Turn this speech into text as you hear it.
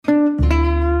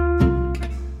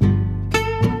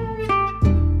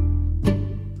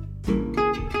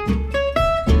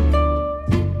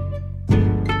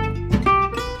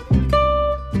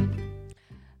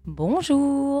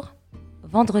Bonjour.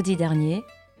 Vendredi dernier,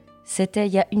 c'était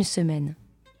il y a une semaine.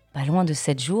 Pas loin de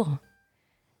 7 jours.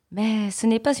 Mais ce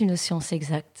n'est pas une science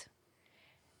exacte.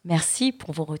 Merci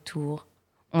pour vos retours.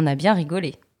 On a bien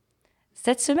rigolé.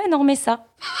 Cette semaine, on remet ça,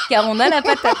 car on a la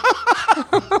patate.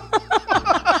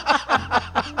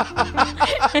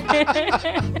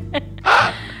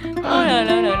 Oh là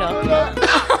là là là.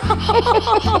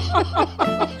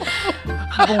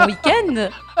 Bon week-end.